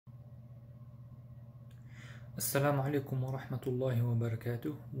Assalamu alaikum wa rahmatullahi wa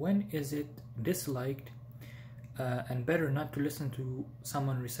barakatuh. When is it disliked and better not to listen to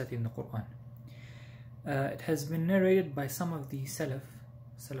someone reciting the Quran? It has been narrated by some of the Salaf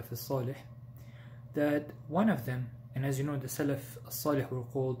al-Salih, that one of them, and as you know, the Salaf al-Salih were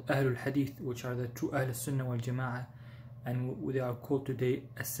called Ahlul Hadith, which are the true Ahl Sunnah wal Jama'ah, and they are called today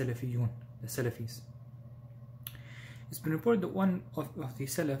as Salafiyun, the Salafis. It's been reported that one of the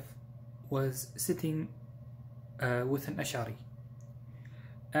Salaf was sitting with an Ash'ari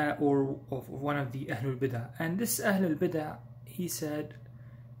or of one of the Ahlul Bid'ah, and this Ahlul Bid'ah, he said,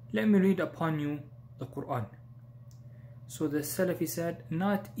 "Let me read upon you the Quran." So the Salafi said,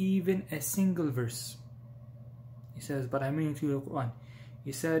 "Not even a single verse." He says, "But I'm reading to you the Quran."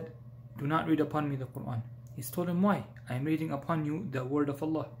 He said, "Do not read upon me the Quran." He told him, "Why? I'm reading upon you the word of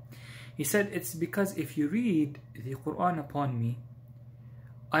Allah." He said, "It's because if you read the Quran upon me,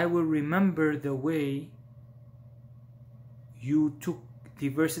 I will remember the way you took the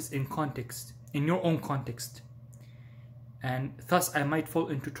verses in context, in your own context, and thus I might fall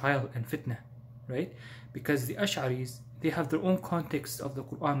into trial and fitna," right? Because the Ash'aris, they have their own context of the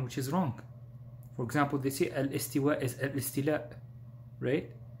Quran, which is wrong. For example, they say al-istiwa is al-istila, right?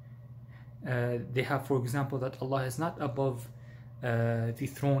 They have, for example, that Allah is not above the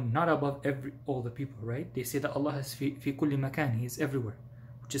throne, not above all the people, right? They say that Allah is fi kulli makan, He is everywhere,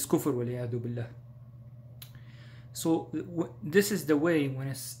 which is kufr waliyadu billah. So this is the way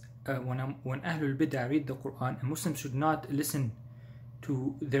when Ahlul Bid'ah read the Quran, a Muslim should not listen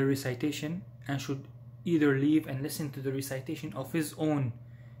to their recitation and should either leave and listen to the recitation of his own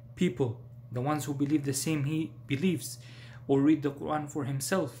people, the ones who believe the same he believes, or read the Quran for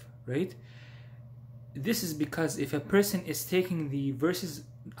himself, right? This is because if a person is taking the verses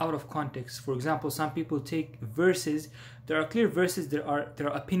out of context, for example, some people take verses, there are clear verses, there are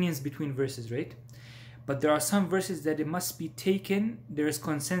opinions between verses, right? But there are some verses that it must be taken, there is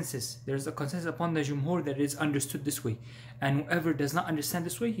consensus. There's a consensus upon the Jumhur that it is understood this way. And whoever does not understand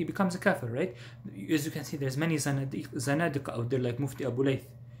this way, he becomes a kafir, right? As you can see, there's many zanadiq out there, like Mufti Abu Layth.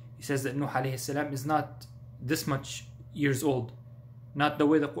 He says that Nuh alayhi salam is not this much years old, not the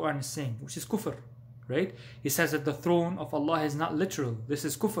way the Quran is saying, which is kufr, right? He says that the throne of Allah is not literal. This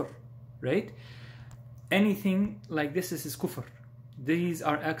is kufr, right? Anything like this is kufr. These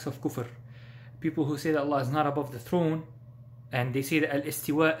are acts of kufr. People who say that Allah is not above the throne, and they say that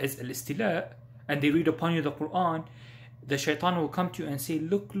al-istiwa is al-istila, and they read upon you the Quran, the shaitan will come to you and say,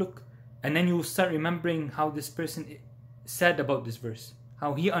 look, and then you will start remembering how this person said about this verse,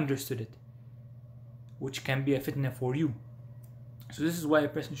 how he understood it, which can be a fitna for you. So this is why a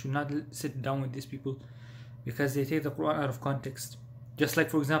person should not sit down with these people, because they take the Quran out of context. Just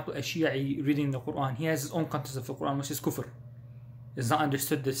like, for example, a Shi'i reading the Quran, he has his own context of the Quran, which is kufr. It's not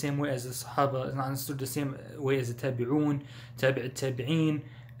understood the same way as the Sahaba, it's not understood the same way as the Tabi'un, Tabi'in,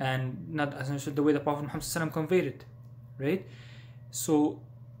 and not understood the way the Prophet Muhammad conveyed it, right? So,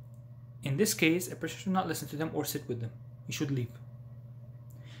 in this case, a person should not listen to them or sit with them. He should leave.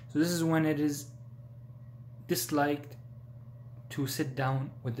 So this is when it is disliked to sit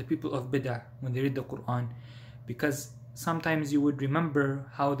down with the people of Bid'ah when they read the Quran, because sometimes you would remember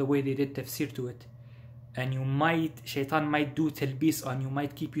how the way they did tafsir to it, and shaitan might do talbis on you,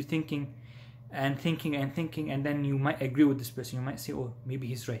 might keep you thinking, and then you might agree with this person. You might say, "Oh, maybe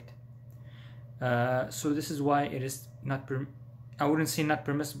he's right." So this is why it is not, I wouldn't say not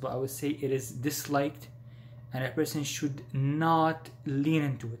permissible, I would say it is disliked, and a person should not lean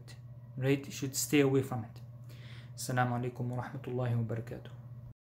into it, right? Should stay away from it. Assalamu alaikum wa rahmatullahi wa barakatuh.